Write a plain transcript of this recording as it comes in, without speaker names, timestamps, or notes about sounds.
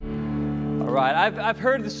All right, I've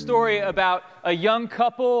heard the story about a young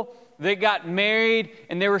couple that got married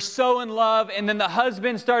and they were so in love, and then the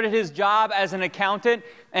husband started his job as an accountant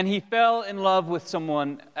and he fell in love with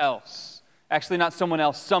someone else. Actually, not someone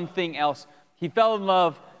else, something else. He fell in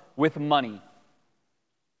love with money.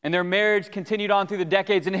 And their marriage continued on through the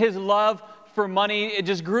decades, and his love for money, it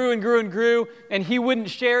just grew and grew and grew, and he wouldn't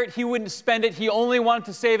share it, he wouldn't spend it, he only wanted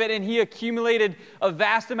to save it, and he accumulated a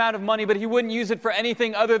vast amount of money, but he wouldn't use it for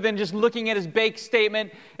anything other than just looking at his bank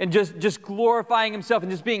statement and just glorifying himself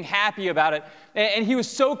and just being happy about it. And he was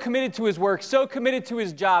so committed to his work, so committed to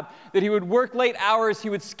his job, that he would work late hours, he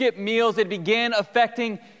would skip meals. It began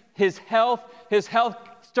affecting his health. His health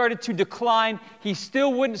started to decline. He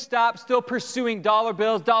still wouldn't stop, still pursuing dollar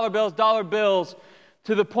bills,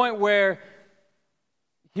 to the point where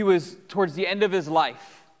he was towards the end of his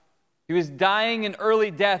life. He was dying an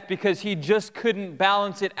early death because he just couldn't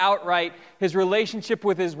balance it outright. His relationship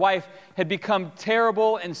with his wife had become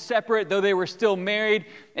terrible and separate, though they were still married.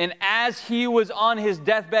 And as he was on his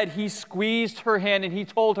deathbed, he squeezed her hand and he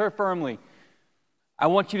told her firmly, "I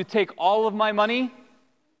want you to take all of my money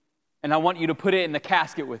and I want you to put it in the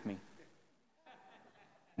casket with me.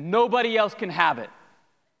 Nobody else can have it.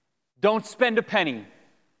 Don't spend a penny.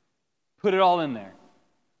 Put it all in there."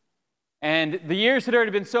 And the years had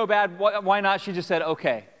already been so bad, why not? She just said,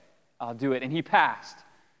 "Okay, I'll do it." And he passed.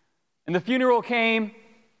 And the funeral came,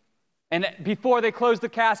 and before they closed the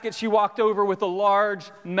casket, she walked over with a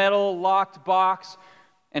large metal locked box,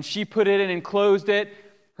 and she put it in and closed it.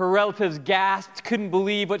 Her relatives gasped, couldn't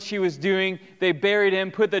believe what she was doing. They buried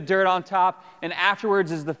him, put the dirt on top, and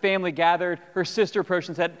afterwards, as the family gathered, her sister approached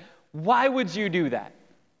and said, "Why would you do that?"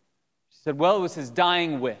 She said, "Well, it was his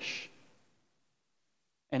dying wish.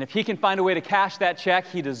 And if he can find a way to cash that check,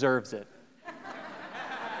 he deserves it."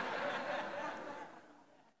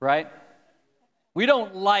 Right? We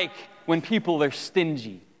don't like when people are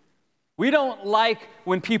stingy. We don't like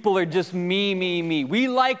when people are just me. We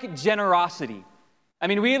like generosity. I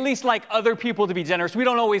mean, we at least like other people to be generous. We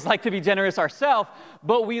don't always like to be generous ourselves,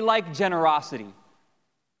 but we like generosity.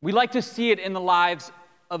 We like to see it in the lives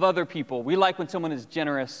of other people. We like when someone is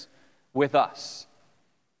generous with us.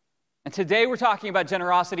 And today we're talking about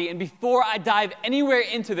generosity, and before I dive anywhere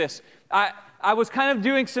into this, I was kind of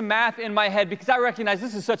doing some math in my head because I recognize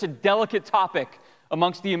this is such a delicate topic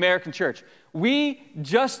amongst the American church. We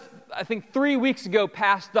just, I think 3 weeks ago,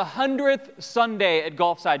 passed the 100th Sunday at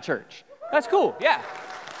Gulfside Church. That's cool, yeah.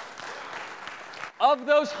 Of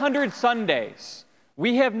those 100 Sundays,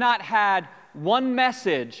 we have not had one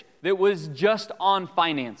message that was just on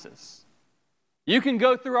finances. You can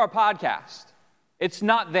go through our podcast. It's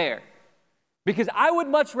not there. Because I would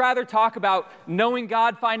much rather talk about knowing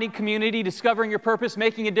God, finding community, discovering your purpose,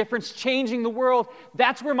 making a difference, changing the world.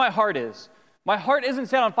 That's where my heart is. My heart isn't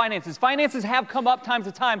set on finances. Finances have come up time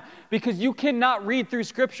to time because you cannot read through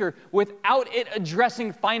Scripture without it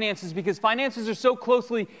addressing finances, because finances are so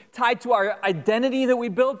closely tied to our identity that we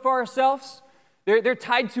build for ourselves. They're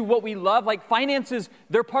tied to what we love. Like finances,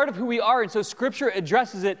 they're part of who we are, and so Scripture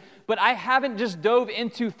addresses it. But I haven't just dove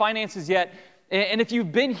into finances yet. And if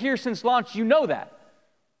you've been here since launch, you know that.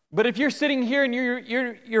 But if you're sitting here and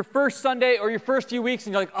you're your first Sunday or your first few weeks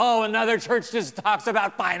and you're like, "Oh, another church just talks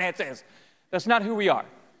about finances," that's not who we are.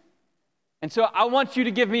 And so I want you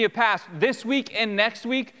to give me a pass. This week and next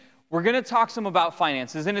week, we're going to talk some about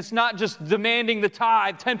finances. And it's not just demanding the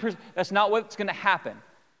tithe, 10%. That's not what's going to happen.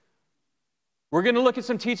 We're going to look at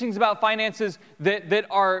some teachings about finances that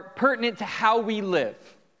are pertinent to how we live.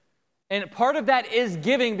 And part of that is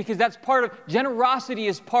giving, because that's part of, generosity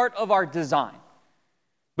is part of our design.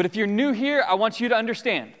 But if you're new here, I want you to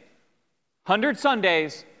understand, 100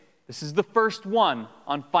 Sundays, this is the first one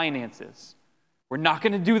on finances. We're not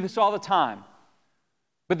going to do this all the time.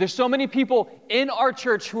 But there's so many people in our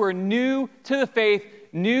church who are new to the faith,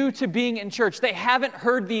 new to being in church. They haven't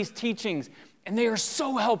heard these teachings, and they are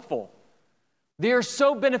so helpful. They are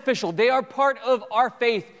so beneficial. They are part of our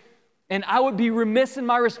faith. And I would be remiss in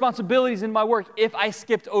my responsibilities in my work if I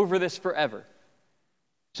skipped over this forever.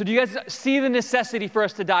 So do you guys see the necessity for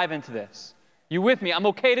us to dive into this? You with me? I'm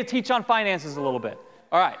okay to teach on finances a little bit.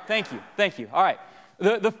 All right, thank you. All right.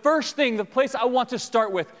 The first thing, the place I want to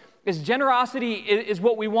start with is generosity is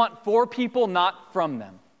what we want for people, not from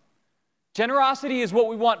them. Generosity is what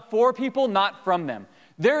we want for people, not from them.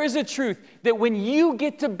 There is a truth that when you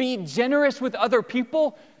get to be generous with other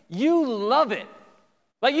people, you love it.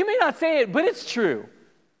 Like, you may not say it, but it's true.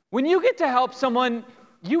 When you get to help someone,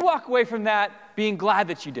 you walk away from that being glad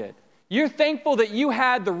that you did. You're thankful that you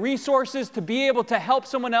had the resources to be able to help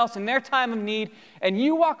someone else in their time of need, and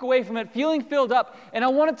you walk away from it feeling filled up. And I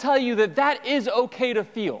want to tell you that is okay to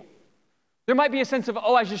feel. There might be a sense of,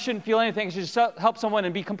 I just shouldn't feel anything. I should just help someone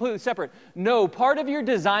and be completely separate. No, part of your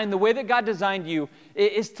design, the way that God designed you,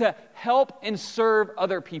 is to help and serve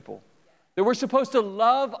other people. That we're supposed to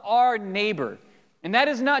love our neighbor. And that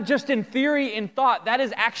is not just in theory and thought. That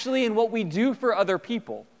is actually in what we do for other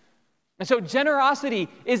people. And so generosity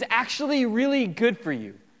is actually really good for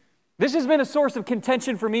you. This has been a source of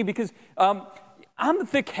contention for me because I'm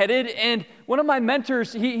thick-headed, and one of my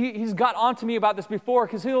mentors, he's got onto me about this before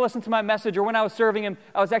because he'll listen to my message, or when I was serving him,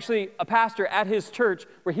 I was actually a pastor at his church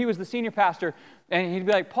where he was the senior pastor, and he'd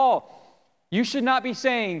be like, Paul, you should not be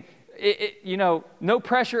saying, no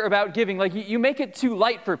pressure about giving. Like, you make it too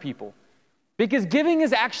light for people because giving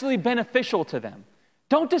is actually beneficial to them.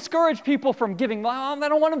 Don't discourage people from giving. I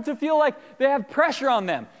don't want them to feel like they have pressure on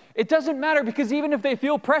them. It doesn't matter because even if they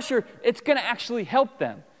feel pressure, it's going to actually help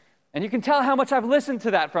them. And you can tell how much I've listened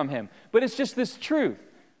to that from him. But it's just this truth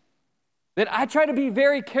that I try to be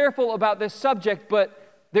very careful about this subject,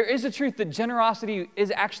 but there is a truth that generosity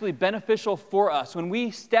is actually beneficial for us. When we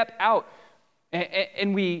step out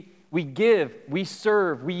and we give, we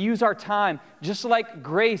serve, we use our time, just like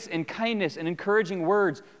grace and kindness and encouraging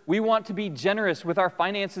words, we want to be generous with our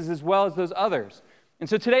finances as well as those others. And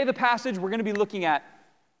so today the passage we're going to be looking at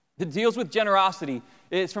that deals with generosity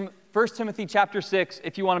is from 1 Timothy chapter 6,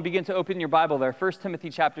 if you want to begin to open your Bible there, 1 Timothy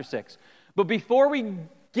chapter 6. But before we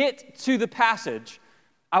get to the passage,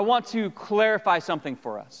 I want to clarify something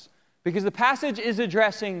for us. Because the passage is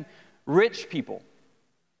addressing rich people.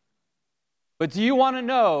 But do you want to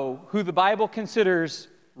know who the Bible considers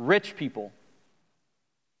rich people?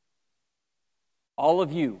 All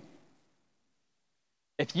of you.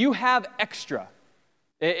 If you have extra,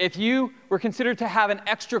 if you were considered to have an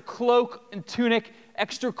extra cloak and tunic,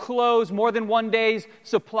 extra clothes, more than one day's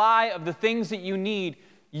supply of the things that you need,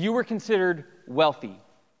 you were considered wealthy.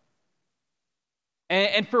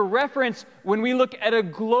 And for reference, when we look at a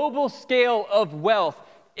global scale of wealth,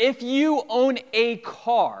 if you own a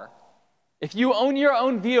car, if you own your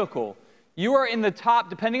own vehicle, you are in the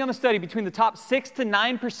top, depending on the study, between the top 6 to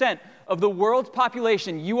 9% of the world's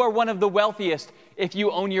population. You are one of the wealthiest if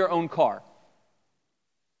you own your own car.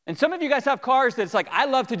 And some of you guys have cars that it's like, I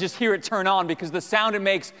love to just hear it turn on because the sound it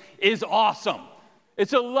makes is awesome.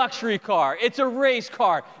 It's a luxury car. It's a race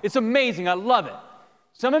car. It's amazing. I love it.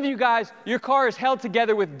 Some of you guys, your car is held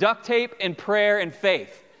together with duct tape and prayer and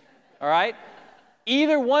faith. All right?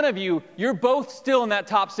 Either one of you, you're both still in that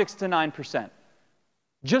top 6 to 9%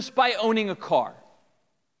 just by owning a car.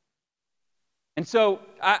 And so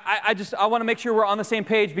I want to make sure we're on the same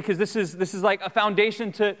page because this is like a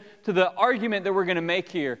foundation to the argument that we're going to make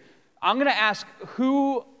here. I'm going to ask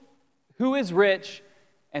who is rich,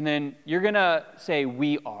 and then you're going to say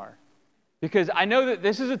we are. Because I know that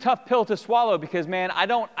this is a tough pill to swallow because, man, I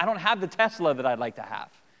don't have the Tesla that I'd like to have.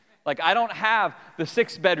 Like, I don't have the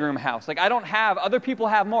 6-bedroom house. Like, I don't have, other people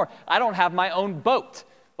have more. I don't have my own boat.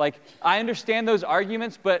 Like, I understand those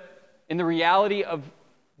arguments, but in the reality of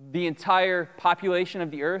the entire population of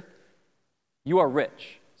the earth, you are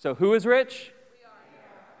rich. So who is rich? We are.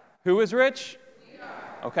 Who is rich? We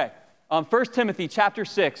are. Okay. 1 Timothy chapter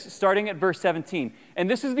 6, starting at verse 17. And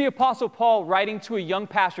this is the Apostle Paul writing to a young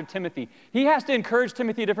pastor, Timothy. He has to encourage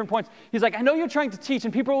Timothy at different points. He's like, I know you're trying to teach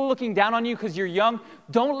and people are looking down on you because you're young.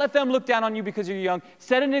 Don't let them look down on you because you're young.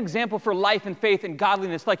 Set an example for life and faith and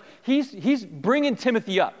godliness. Like, he's bringing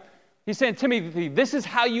Timothy up. He's saying, Timothy, this is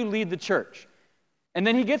how you lead the church. And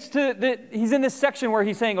then he gets to, he's in this section where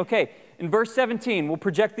he's saying, okay, in verse 17, we'll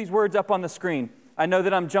project these words up on the screen. I know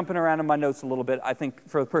that I'm jumping around in my notes a little bit. I think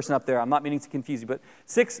for the person up there, I'm not meaning to confuse you, but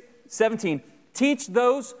 6:17, teach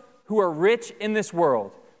those who are rich in this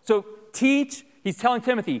world. So teach, he's telling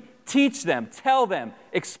Timothy, teach them, tell them,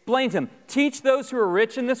 explain to them, teach those who are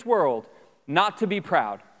rich in this world not to be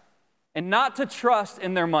proud and not to trust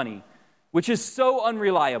in their money, which is so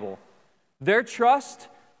unreliable. Their trust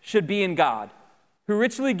should be in God, who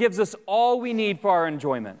richly gives us all we need for our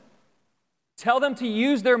enjoyment. Tell them to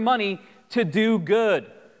use their money to do good.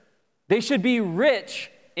 They should be rich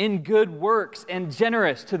in good works and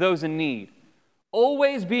generous to those in need,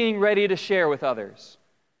 always being ready to share with others.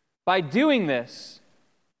 By doing this,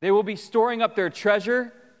 they will be storing up their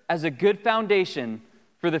treasure as a good foundation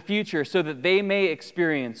for the future so that they may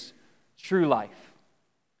experience true life.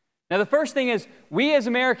 Now, the first thing is, we as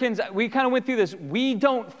Americans, we kind of went through this. We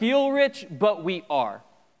don't feel rich, but we are.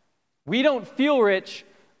 We don't feel rich,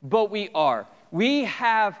 but we are. We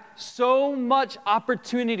have so much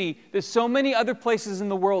opportunity that so many other places in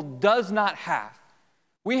the world does not have.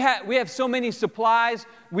 We have so many supplies.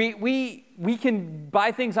 We can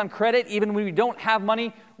buy things on credit even when we don't have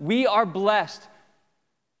money. We are blessed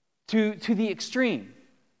to the extreme.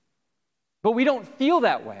 But we don't feel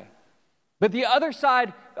that way. But the other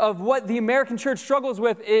side of what the American church struggles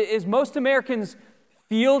with is most Americans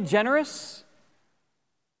feel generous,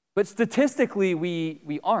 but statistically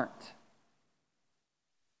we aren't.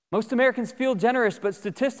 Most Americans feel generous, but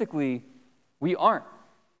statistically we aren't.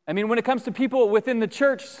 I mean, when it comes to people within the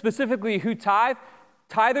church specifically who tithe,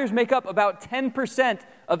 tithers make up about 10%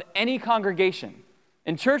 of any congregation.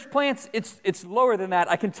 In church plants, it's lower than that,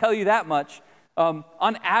 I can tell you that much.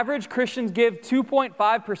 On average, Christians give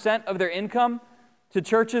 2.5% of their income to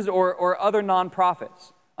churches or other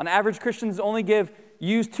nonprofits. On average, Christians only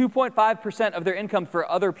use 2.5% of their income for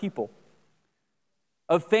other people.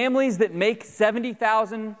 Of families that make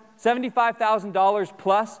 $75,000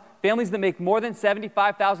 plus, families that make more than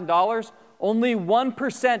 $75,000, only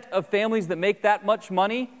 1% of families that make that much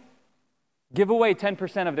money give away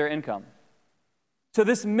 10% of their income. So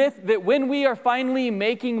this myth that when we are finally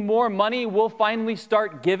making more money, we'll finally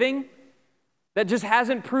start giving, that just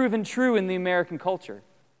hasn't proven true in the American culture.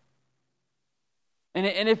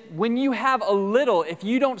 And if when you have a little, if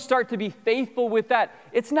you don't start to be faithful with that,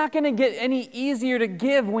 it's not going to get any easier to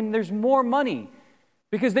give when there's more money.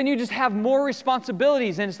 Because then you just have more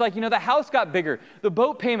responsibilities, and it's like, the house got bigger, the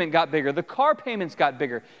boat payment got bigger, the car payments got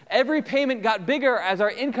bigger. Every payment got bigger as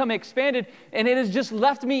our income expanded, and it has just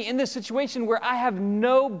left me in this situation where I have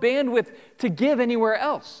no bandwidth to give anywhere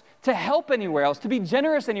else, to help anywhere else, to be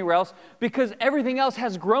generous anywhere else, because everything else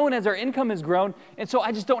has grown as our income has grown, and so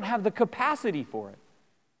I just don't have the capacity for it.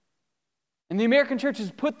 And the American church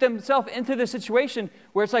has put themselves into this situation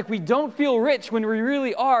where it's like we don't feel rich when we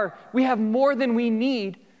really are. We have more than we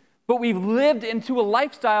need, but we've lived into a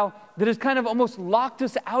lifestyle that has kind of almost locked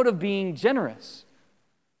us out of being generous.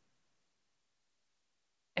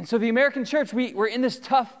 And so the American church, we're in this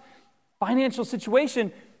tough financial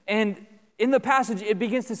situation, and in the passage it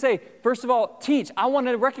begins to say, first of all, teach. I want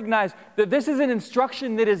to recognize that this is an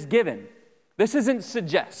instruction that is given. This isn't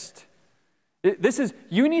suggest. This is,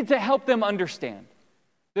 you need to help them understand.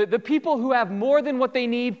 The people who have more than what they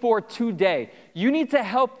need for today, you need to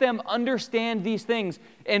help them understand these things.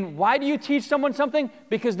 And why do you teach someone something?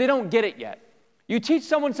 Because they don't get it yet. You teach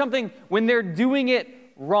someone something when they're doing it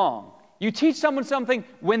wrong. You teach someone something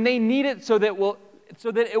when they need it so that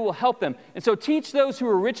it will help them. And so teach those who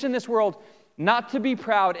are rich in this world not to be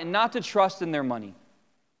proud and not to trust in their money.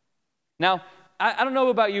 Now, I don't know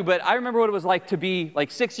about you, but I remember what it was like to be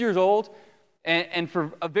like 6 years old and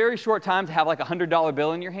for a very short time to have like a $100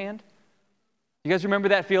 bill in your hand. You guys remember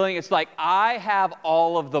that feeling? It's like, I have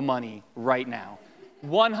all of the money right now.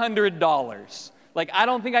 $100. Like, I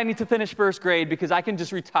don't think I need to finish first grade because I can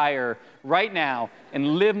just retire right now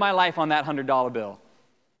and live my life on that $100 bill.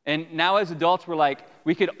 And now as adults, we're like,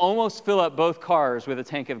 we could almost fill up both cars with a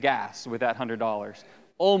tank of gas with that $100.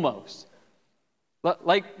 Almost.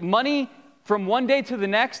 Like, money, from one day to the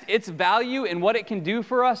next, its value and what it can do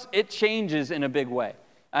for us, it changes in a big way.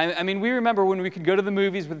 I mean, we remember when we could go to the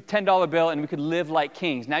movies with a $10 bill and we could live like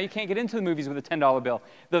kings. Now you can't get into the movies with a $10 bill.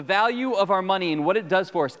 The value of our money and what it does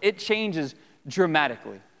for us, it changes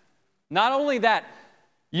dramatically. Not only that,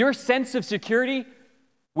 your sense of security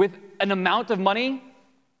with an amount of money,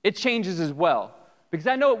 it changes as well. Because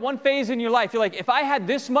I know at one phase in your life, you're like, if I had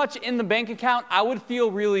this much in the bank account, I would feel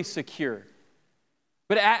really secure.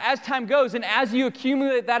 But as time goes and as you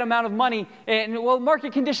accumulate that amount of money, and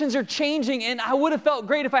market conditions are changing, and I would have felt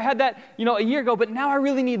great if I had that, a year ago, but now I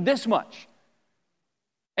really need this much.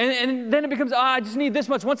 And then it becomes, I just need this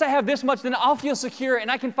much. Once I have this much, then I'll feel secure,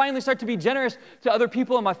 and I can finally start to be generous to other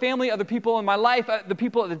people in my family, other people in my life, the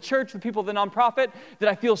people at the church, the people at the nonprofit that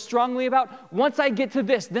I feel strongly about. Once I get to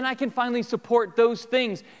this, then I can finally support those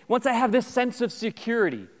things. Once I have this sense of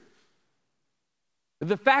security.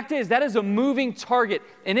 The fact is, that is a moving target,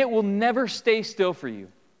 and it will never stay still for you.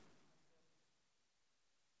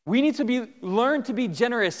 We need to learn to be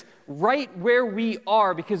generous right where we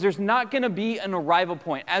are, because there's not going to be an arrival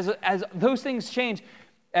point. As those things change,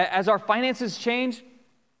 as our finances change,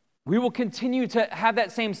 we will continue to have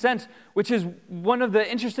that same sense, which is one of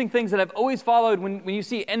the interesting things that I've always followed when you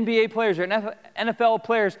see NBA players or NFL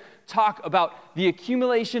players talk about the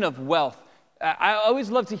accumulation of wealth. I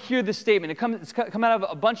always love to hear this statement. It's come out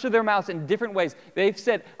of a bunch of their mouths in different ways. They've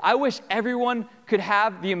said, I wish everyone could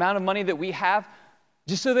have the amount of money that we have,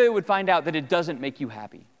 just so they would find out that it doesn't make you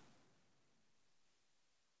happy.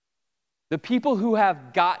 The people who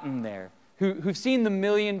have gotten there, who've seen the $1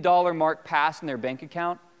 million mark pass in their bank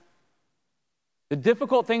account, the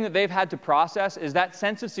difficult thing that they've had to process is that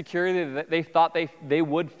sense of security that they thought they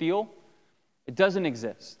would feel. It doesn't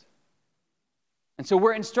exist. And so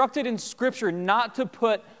we're instructed in Scripture not to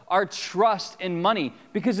put our trust in money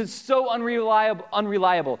because it's so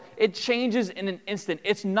unreliable. It changes in an instant.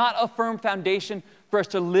 It's not a firm foundation for us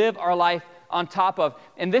to live our life on top of.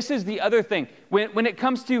 And this is the other thing. When it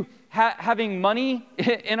comes to having money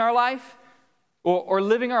in our life or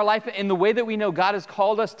living our life in the way that we know God has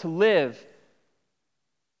called us to live,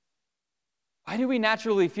 why do we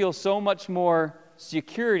naturally feel so much more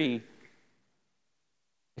security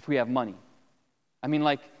if we have money? I mean,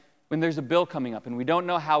 like when there's a bill coming up and we don't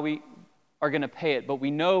know how we are going to pay it, but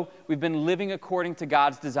we know we've been living according to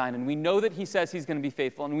God's design, and we know that He says He's going to be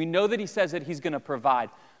faithful, and we know that He says that He's going to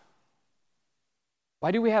provide.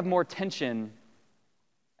 Why do we have more tension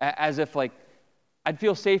as if, like, I'd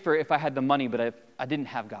feel safer if I had the money, but I didn't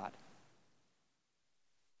have God?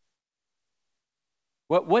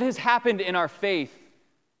 What has happened in our faith?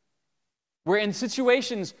 We're in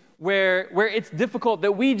situations where it's difficult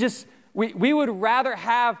that we would rather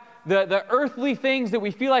have the earthly things that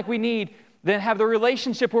we feel like we need than have the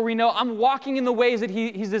relationship where we know I'm walking in the ways that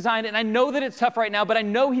He's designed, and I know that it's tough right now, but I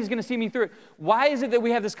know He's going to see me through it. Why is it that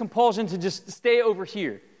we have this compulsion to just stay over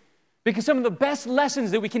here? Because some of the best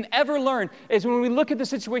lessons that we can ever learn is when we look at the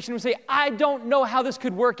situation and we say, I don't know how this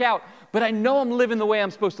could work out, but I know I'm living the way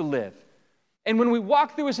I'm supposed to live. And when we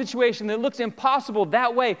walk through a situation that looks impossible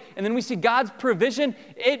that way, and then we see God's provision,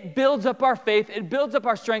 it builds up our faith, it builds up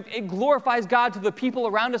our strength, it glorifies God to the people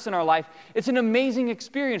around us in our life. It's an amazing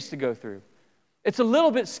experience to go through. It's a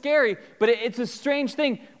little bit scary, but it's a strange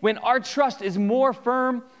thing when our trust is more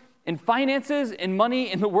firm in finances, in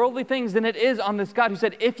money, in the worldly things than it is on this God who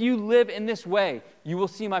said, if you live in this way, you will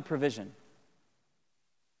see my provision.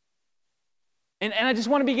 And I just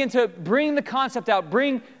want to begin to bring the concept out,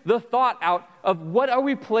 bring the thought out of what are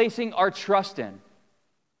we placing our trust in?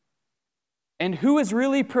 And who is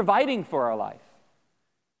really providing for our life?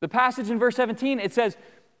 The passage in verse 17, it says,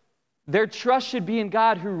 their trust should be in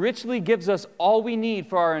God who richly gives us all we need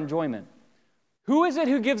for our enjoyment. Who is it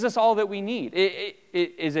who gives us all that we need?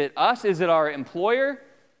 Is it us? Is it our employer?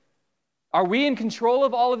 Are we in control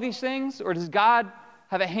of all of these things? Or does God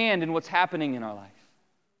have a hand in what's happening in our life?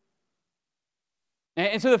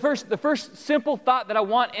 And so the first simple thought that I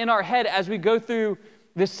want in our head as we go through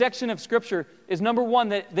this section of Scripture is, number one,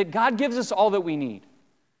 that God gives us all that we need.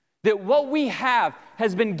 That what we have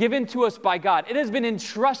has been given to us by God. It has been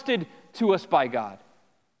entrusted to us by God.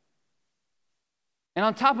 And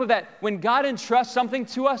on top of that, when God entrusts something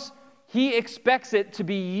to us, He expects it to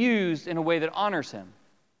be used in a way that honors Him.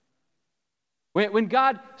 When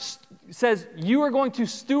God says, you are going to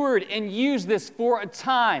steward and use this for a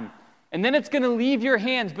time, and then it's going to leave your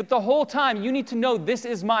hands, but the whole time you need to know this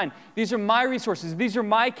is mine. These are my resources. These are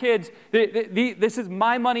my kids. This is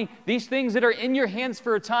my money. These things that are in your hands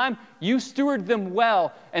for a time, you steward them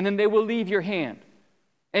well, and then they will leave your hand.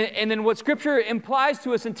 And then what Scripture implies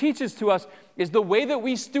to us and teaches to us is the way that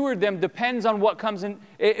we steward them depends on what comes in.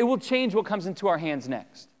 It will change what comes into our hands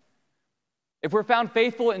next. If we're found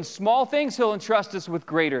faithful in small things, He'll entrust us with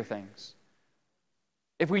greater things.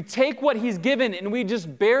 If we take what He's given and we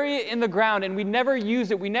just bury it in the ground and we never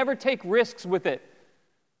use it, we never take risks with it,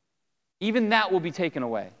 even that will be taken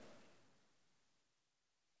away.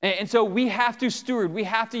 And so we have to steward, we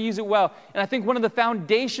have to use it well. And I think one of the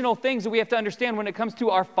foundational things that we have to understand when it comes to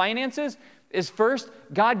our finances is, first,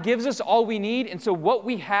 God gives us all we need, and so what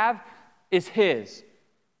we have is His.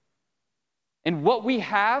 And what we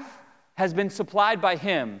have has been supplied by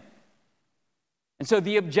Him. And so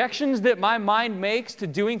the objections that my mind makes to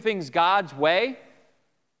doing things God's way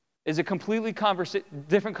is a completely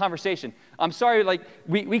different conversation. I'm sorry,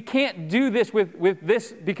 we can't do this with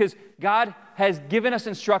this because God has given us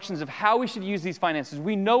instructions of how we should use these finances.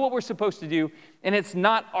 We know what we're supposed to do, and it's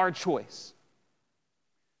not our choice.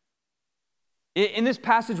 In this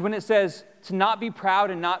passage, when it says to not be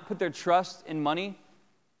proud and not put their trust in money,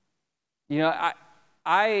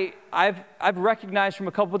 I've recognized from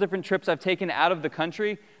a couple of different trips I've taken out of the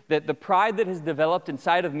country that the pride that has developed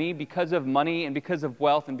inside of me because of money and because of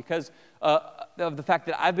wealth and because of the fact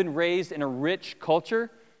that I've been raised in a rich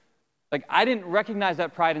culture, I didn't recognize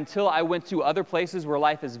that pride until I went to other places where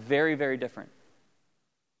life is very, very different.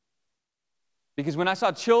 Because when I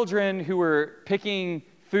saw children who were picking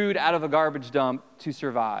food out of a garbage dump to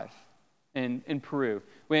survive in Peru,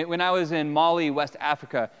 when I was in Mali, West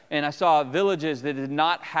Africa, and I saw villages that did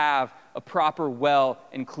not have a proper well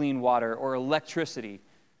and clean water or electricity,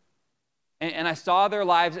 and I saw their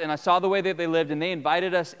lives, and I saw the way that they lived, and they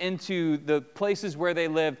invited us into the places where they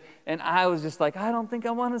lived, and I was just like, I don't think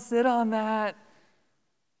I want to sit on that.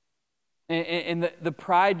 And the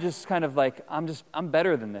pride just kind of like, I'm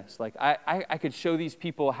better than this. Like, I could show these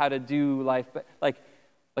people how to do life, but like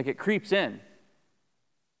it creeps in.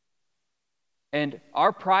 And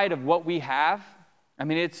our pride of what we have, I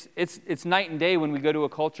mean, it's night and day when we go to a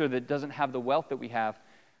culture that doesn't have the wealth that we have.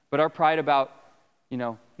 But our pride about,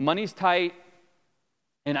 money's tight,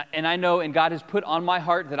 and I know, and God has put on my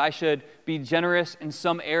heart that I should be generous in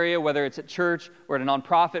some area, whether it's at church or at a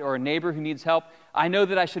nonprofit or a neighbor who needs help. I know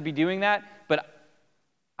that I should be doing that, but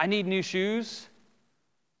I need new shoes.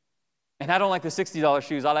 And I don't like the $60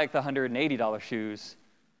 shoes. I like the $180 shoes.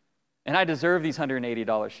 And I deserve these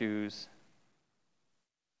 $180 shoes.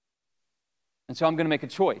 And so I'm going to make a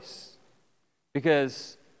choice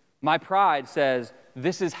because my pride says,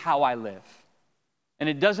 this is how I live. And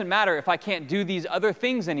it doesn't matter if I can't do these other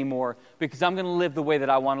things anymore because I'm going to live the way that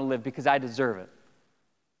I want to live because I deserve it.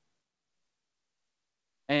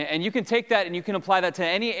 And you can take that and you can apply that to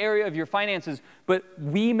any area of your finances, but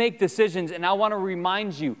we make decisions, and I want to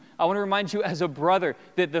remind you as a brother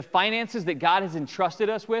that the finances that God has entrusted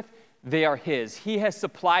us with, they are His. He has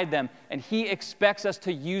supplied them, and He expects us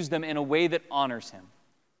to use them in a way that honors Him.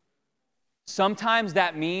 Sometimes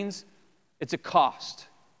that means it's a cost.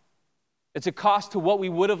 It's a cost to what we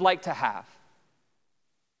would have liked to have.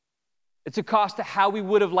 It's a cost to how we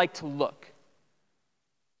would have liked to look.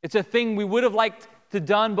 It's a thing we would have liked to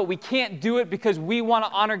done, but we can't do it because we want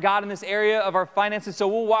to honor God in this area of our finances, so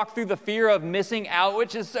we'll walk through the fear of missing out,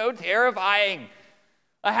 which is so terrifying.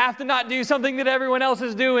 I have to not do something that everyone else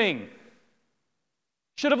is doing.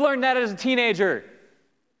 Should have learned that as a teenager.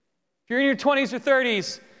 If you're in your 20s or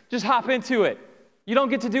 30s, just hop into it. You don't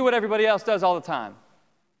get to do what everybody else does all the time.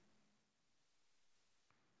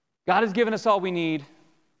 God has given us all we need,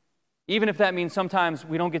 even if that means sometimes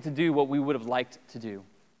we don't get to do what we would have liked to do.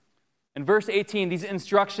 In verse 18, these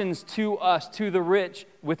instructions to us, to the rich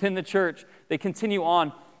within the church, they continue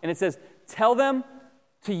on, and it says, tell them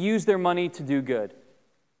to use their money to do good.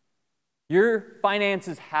 Your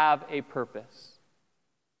finances have a purpose.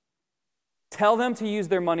 Tell them to use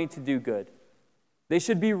their money to do good. They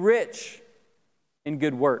should be rich in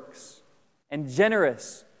good works and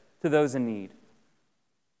generous to those in need.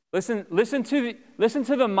 Listen to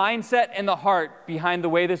the mindset and the heart behind the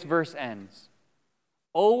way this verse ends.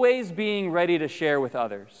 Always being ready to share with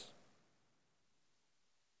others.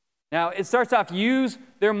 Now, it starts off, use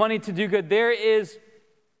their money to do good. There is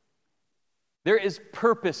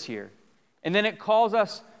purpose here. And then it calls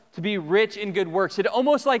us to be rich in good works. It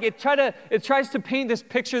almost like it tries to paint this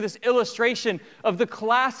picture, this illustration of the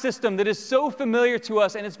class system that is so familiar to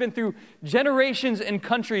us, and it's been through generations and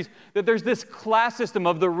countries, that there's this class system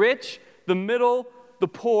of the rich, the middle, the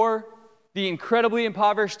poor, the incredibly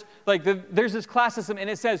impoverished. There's this class system, and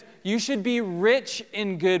it says, you should be rich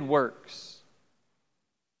in good works.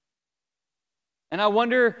 And I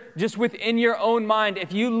wonder, just within your own mind,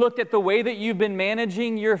 if you looked at the way that you've been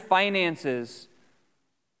managing your finances,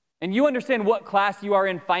 and you understand what class you are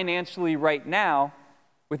in financially right now,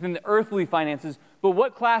 within the earthly finances, but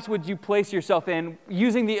what class would you place yourself in,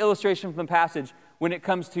 using the illustration from the passage, when it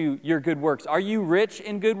comes to your good works? Are you rich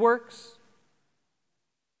in good works?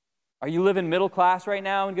 Are you living middle class right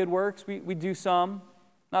now in good works? We do some.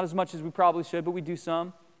 Not as much as we probably should, but we do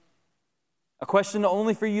some. A question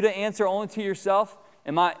only for you to answer, only to yourself.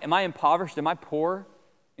 Am I impoverished? Am I poor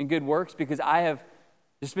in good works? Because I have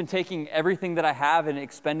just been taking everything that I have and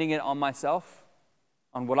expending it on myself,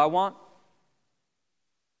 on what I want.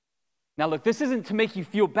 Now look, this isn't to make you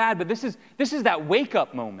feel bad, but this is that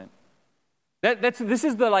wake-up moment. This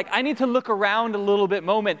is the I need to look around a little bit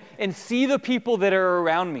moment and see the people that are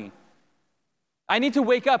around me. I need to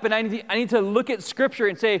wake up and I need to look at Scripture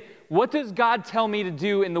and say, what does God tell me to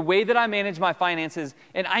do in the way that I manage my finances?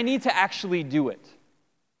 And I need to actually do it.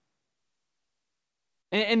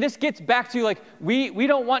 And this gets back to we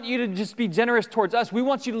don't want you to just be generous towards us. We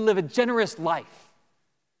want you to live a generous life.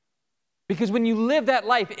 Because when you live that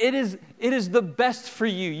life, it is the best for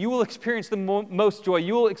you. You will experience the most joy.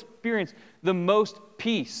 You will experience the most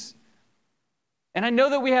peace. And I know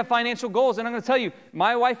that we have financial goals, and I'm going to tell you,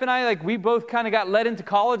 my wife and I, we both kind of got led into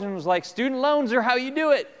college and was like, student loans are how you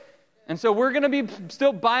do it. And so we're going to be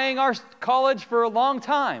still buying our college for a long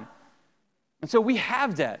time. And so we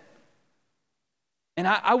have debt. And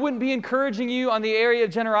I wouldn't be encouraging you on the area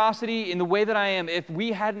of generosity in the way that I am if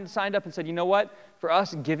we hadn't signed up and said, you know what? For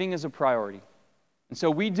us, giving is a priority. And so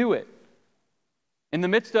we do it. In the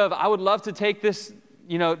midst of, I would love to take this,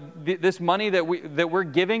 this money that we're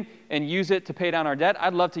giving and use it to pay down our debt.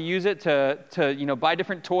 I'd love to use it to buy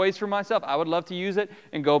different toys for myself. I would love to use it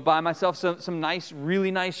and go buy myself some nice,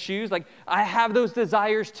 really nice shoes. I have those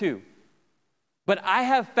desires too. But I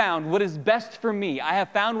have found what is best for me. I have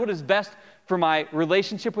found what is best for my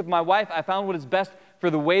relationship with my wife. I found what is best for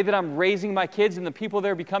the way that I'm raising my kids and the people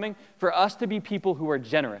they're becoming, for us to be people who are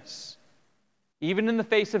generous. Even in the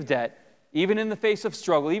face of debt, even in the face of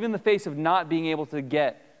struggle, even in the face of not being able to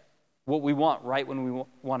get what we want right when we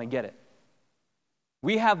want to get it.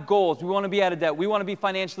 We have goals. We want to be out of debt. We want to be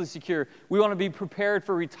financially secure. We want to be prepared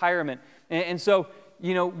for retirement. And so,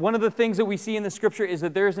 one of the things that we see in the scripture is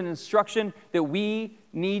that there's an instruction that we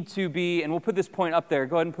need to be, and we'll put this point up there.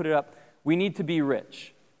 Go ahead and put it up. We need to be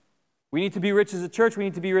rich. We need to be rich as a church. We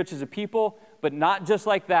need to be rich as a people. But not just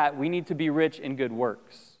like that. We need to be rich in good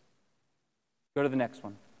works. Go to the next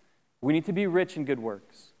one. We need to be rich in good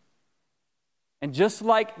works. And just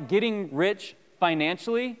like getting rich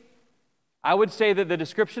financially, I would say that the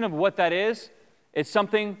description of what that is, it's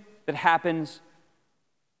something that happens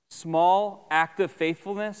small act of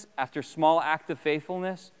faithfulness after small act of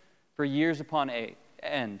faithfulness for years upon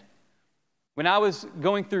end. When I was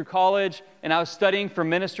going through college and I was studying for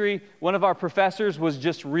ministry, one of our professors was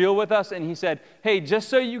just real with us, and he said, hey, just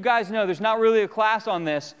so you guys know, there's not really a class on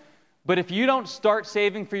this, but if you don't start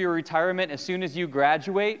saving for your retirement as soon as you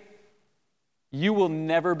graduate, you will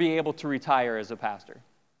never be able to retire as a pastor.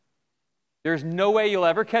 There's no way you'll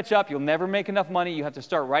ever catch up. You'll never make enough money. You have to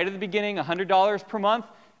start right at the beginning, $100 per month.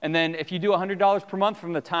 And then if you do $100 per month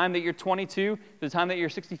from the time that you're 22 to the time that you're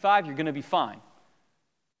 65, you're going to be fine.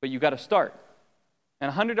 But you got to start.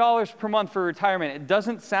 And $100 per month for retirement, it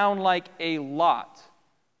doesn't sound like a lot,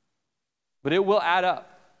 but it will add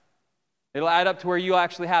up. It'll add up to where you'll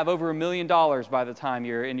actually have over $1 million by the time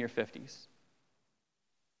you're in your 50s.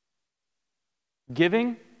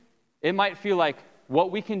 Giving, it might feel like what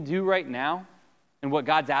we can do right now and what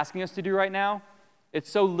God's asking us to do right now, it's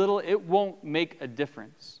so little, it won't make a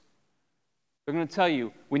difference. I'm going to tell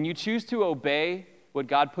you, when you choose to obey what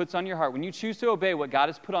God puts on your heart, when you choose to obey what God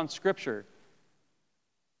has put on Scripture,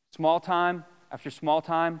 small time after small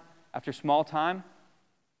time after small time,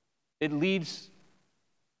 it leads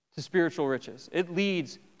to spiritual riches. It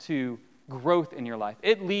leads to growth in your life.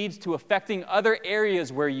 It leads to affecting other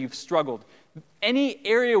areas where you've struggled. Any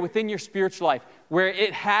area within your spiritual life where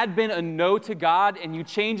it had been a no to God and you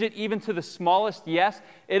change it even to the smallest yes,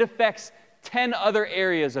 it affects 10 other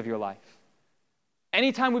areas of your life.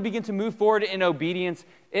 Anytime we begin to move forward in obedience,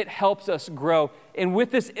 it helps us grow. And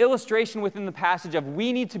with this illustration within the passage of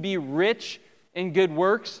we need to be rich in good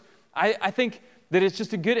works, I think that it's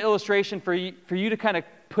just a good illustration for you to kind of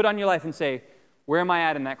put on your life and say, where am I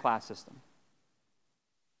at in that class system?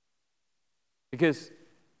 Because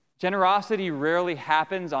generosity rarely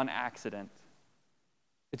happens on accident.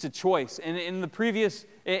 It's a choice. And in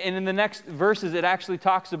the next verses, it actually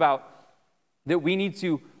talks about that we need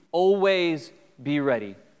to always be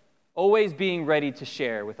ready. Always being ready to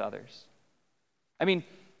share with others. I mean,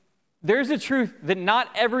 there's a truth that not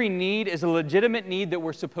every need is a legitimate need that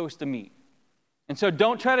we're supposed to meet. And so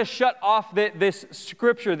don't try to shut off this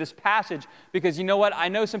scripture, this passage, because you know what? I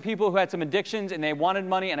know some people who had some addictions and they wanted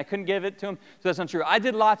money and I couldn't give it to them, so that's not true. I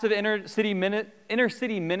did lots of inner city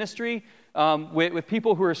ministry with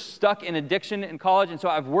people who are stuck in addiction in college, and so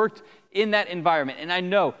I've worked in that environment. And I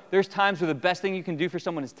know there's times where the best thing you can do for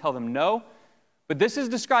someone is tell them no, but this is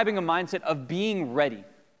describing a mindset of being ready,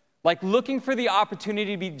 like looking for the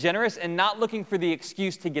opportunity to be generous and not looking for the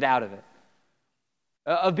excuse to get out of it.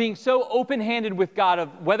 Of being so open-handed with God,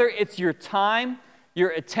 of whether it's your time, your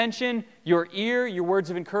attention, your ear, your words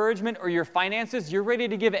of encouragement, or your finances, you're ready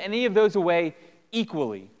to give any of those away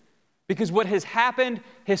equally. Because what has happened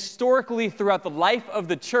historically throughout the life of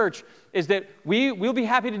the church is that we'll be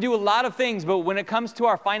happy to do a lot of things, but when it comes to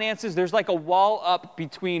our finances, there's like a wall up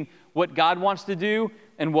between what God wants to do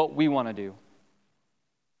and what we want to do.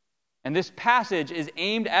 And this passage is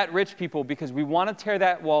aimed at rich people because we want to tear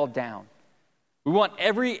that wall down. We want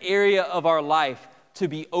every area of our life to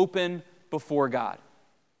be open before God.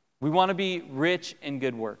 We want to be rich in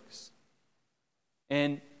good works.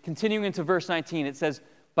 And continuing into verse 19, it says,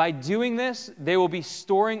 by doing this, they will be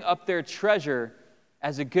storing up their treasure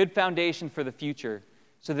as a good foundation for the future,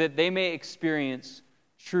 so that they may experience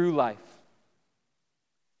true life.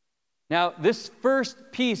 Now, this first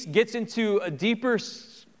piece gets into a deeper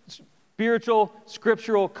spiritual,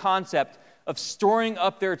 scriptural concept of storing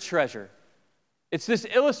up their treasure. It's this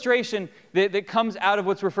illustration that comes out of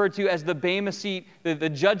what's referred to as the Bema seat, the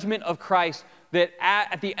judgment of Christ, that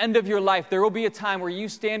at the end of your life, there will be a time where you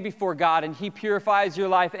stand before God and He purifies your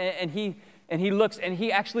life and He looks and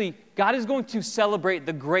He actually, God is going to celebrate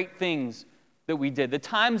the great things that we did, the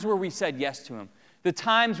times where we said yes to Him, the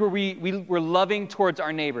times where we were loving towards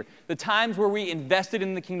our neighbor, the times where we invested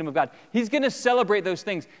in the kingdom of God. He's going to celebrate those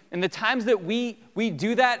things. And the times that we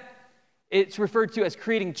do that, it's referred to as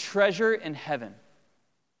creating treasure in heaven.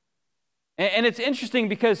 And it's interesting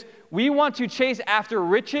because we want to chase after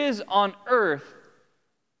riches on earth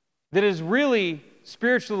that is really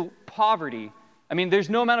spiritual poverty. I mean, there's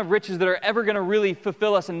no amount of riches that are ever going to really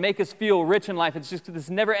fulfill us and make us feel rich in life. It's just this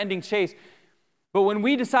never-ending chase. But when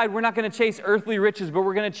we decide we're not going to chase earthly riches, but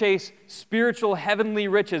we're going to chase spiritual, heavenly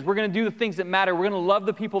riches, we're going to do the things that matter, we're going to love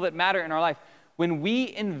the people that matter in our life. When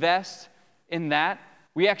we invest in that,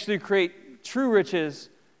 we actually create true riches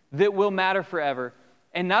that will matter forever.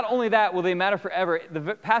 And not only that will they matter forever,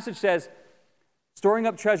 the passage says, storing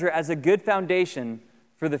up treasure as a good foundation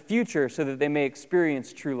for the future so that they may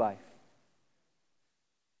experience true life.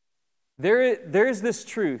 There is this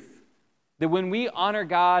truth that when we honor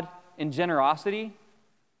God in generosity,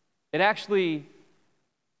 it actually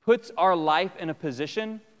puts our life in a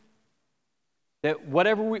position that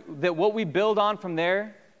what we build on from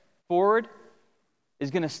there forward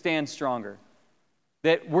is going to stand stronger.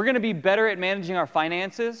 That we're going to be better at managing our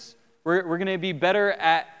finances. We're going to be better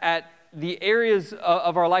at the areas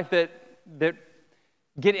of our life that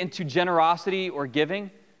get into generosity or giving.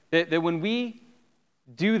 That when we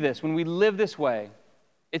do this, when we live this way,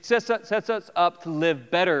 it sets us up to live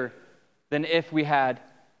better than if we had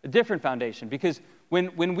a different foundation. Because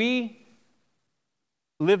when we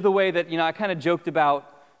live the way that, I kind of joked about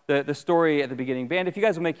the story at the beginning. Band, if you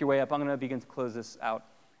guys will make your way up, I'm going to begin to close this out.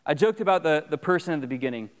 I joked about the person at the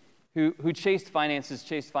beginning who chased finances,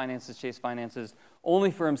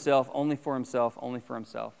 only for himself, only for himself, only for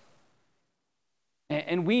himself.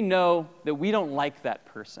 And we know that we don't like that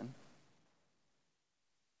person.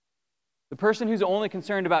 The person who's only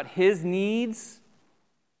concerned about his needs,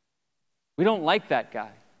 we don't like that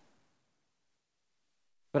guy.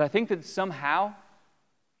 But I think that somehow,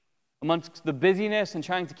 amongst the busyness and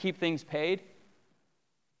trying to keep things paid,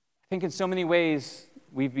 I think in so many ways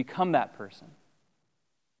we've become that person.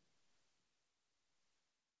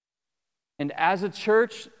 And as a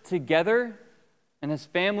church together, and as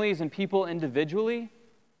families and people individually,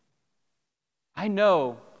 I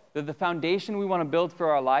know that the foundation we want to build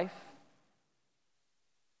for our life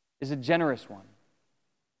is a generous one.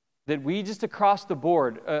 That we just across the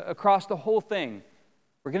board, across the whole thing,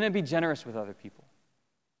 we're going to be generous with other people.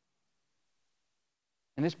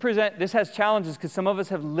 And this has challenges because some of us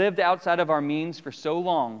have lived outside of our means for so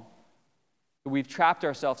long that we've trapped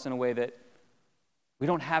ourselves in a way that we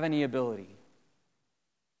don't have any ability.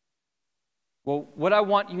 Well, what I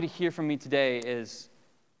want you to hear from me today is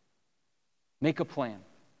make a plan.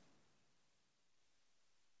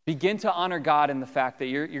 Begin to honor God in the fact that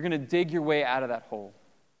you're going to dig your way out of that hole.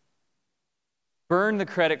 Burn the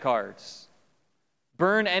credit cards.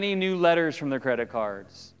 Burn any new letters from the credit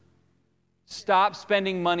cards. Stop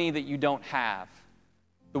spending money that you don't have.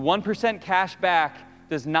 The 1% cash back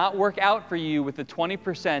does not work out for you with the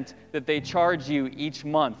 20% that they charge you each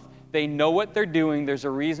month. They know what they're doing. There's a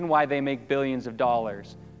reason why they make billions of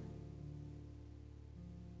dollars.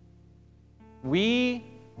 We,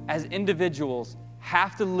 as individuals,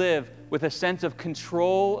 have to live with a sense of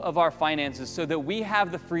control of our finances so that we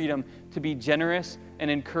have the freedom to be generous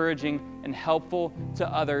and encouraging and helpful to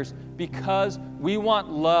others because we want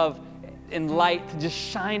love and light to just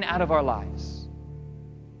shine out of our lives.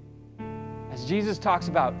 As Jesus talks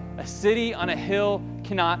about, a city on a hill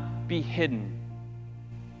cannot be hidden.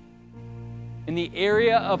 In the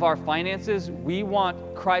area of our finances, we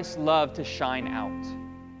want Christ's love to shine out.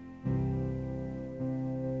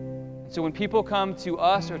 So when people come to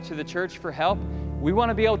us or to the church for help, we want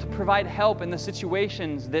to be able to provide help in the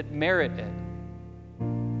situations that merit it.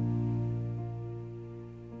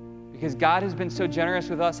 Because God has been so generous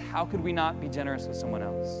with us, how could we not be generous with someone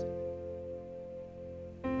else?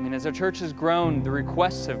 I mean, as our church has grown, the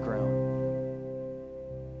requests have grown.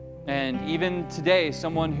 And even today,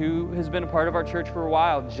 someone who has been a part of our church for a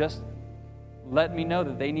while just let me know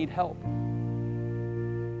that they need help.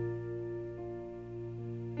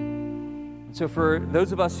 So for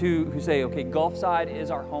those of us who say, okay, Gulfside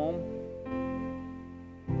is our home,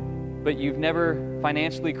 but you've never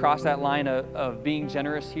financially crossed that line of being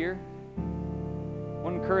generous here, I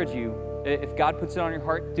want to encourage you, if God puts it on your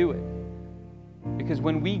heart, do it. Because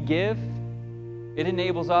when we give, it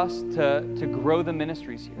enables us to grow the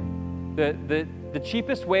ministries here. The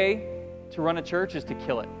cheapest way to run a church is to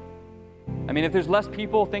kill it. I mean, if there's less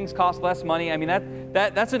people, things cost less money. I mean,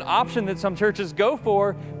 that's an option that some churches go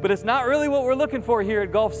for, but it's not really what we're looking for here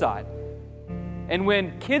at Gulfside. And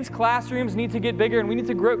when kids' classrooms need to get bigger and we need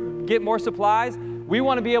to get more supplies, We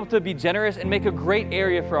want to be able to be generous and make a great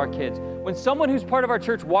area for our kids. When someone who's part of our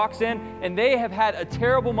church walks in and they have had a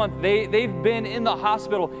terrible month, they've been in the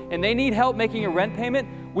hospital and they need help making a rent payment,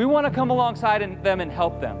 we want to come alongside them and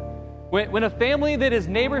help them. When a family that is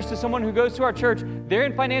neighbors to someone who goes to our church, they're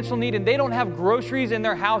in financial need and they don't have groceries in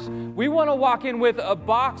their house, we want to walk in with a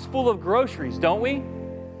box full of groceries, don't we?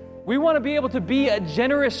 We want to be able to be a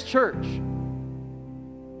generous church.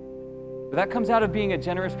 But that comes out of being a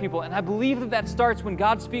generous people. And I believe that starts when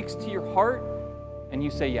God speaks to your heart and you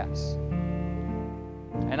say yes.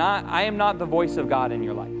 And I am not the voice of God in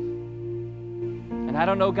your life. And I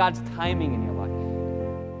don't know God's timing in your life.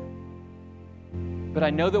 But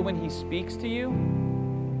I know that when He speaks to you,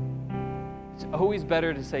 it's always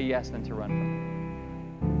better to say yes than to run from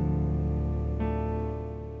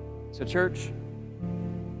it. So church,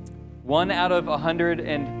 1 out of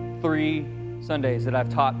 103 Sundays that I've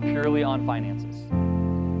taught purely on finances.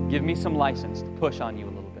 Give me some license to push on you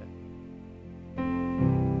a little bit.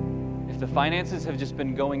 If the finances have just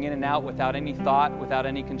been going in and out without any thought, without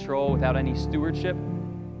any control, without any stewardship,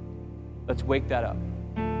 let's wake that up.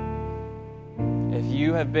 If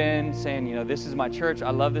you have been saying, this is my church,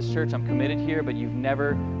 I love this church, I'm committed here, but you've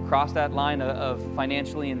never crossed that line of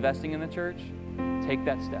financially investing in the church, take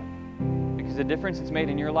that step. Because the difference it's made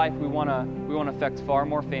in your life, we want to affect far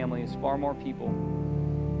more families, far more people.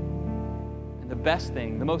 And the best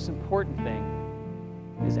thing, the most important thing,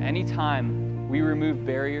 is anytime we remove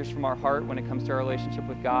barriers from our heart when it comes to our relationship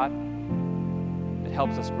with God, it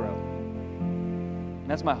helps us grow. And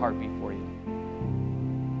that's my heartbeat for you.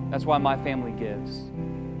 That's why my family gives,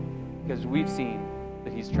 because we've seen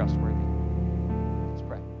that He's trustworthy. Let's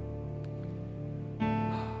pray.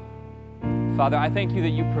 Father, I thank You that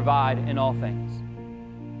You provide in all things.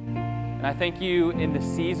 And I thank You in the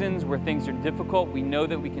seasons where things are difficult, we know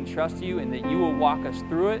that we can trust You and that You will walk us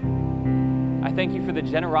through it. I thank You for the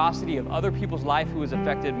generosity of other people's life who has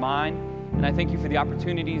affected mine. And I thank You for the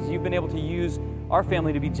opportunities You've been able to use our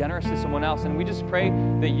family to be generous to someone else. And we just pray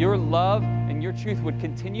that Your love and Your truth would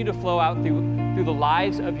continue to flow out through the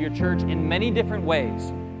lives of Your church in many different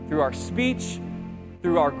ways, through our speech,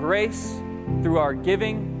 through our grace, through our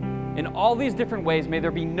giving. In all these different ways, may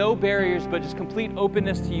there be no barriers, but just complete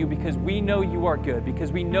openness to You, because we know You are good,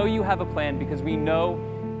 because we know You have a plan, because we know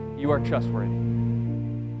You are trustworthy.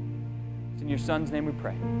 It's in Your Son's name we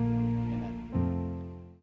pray.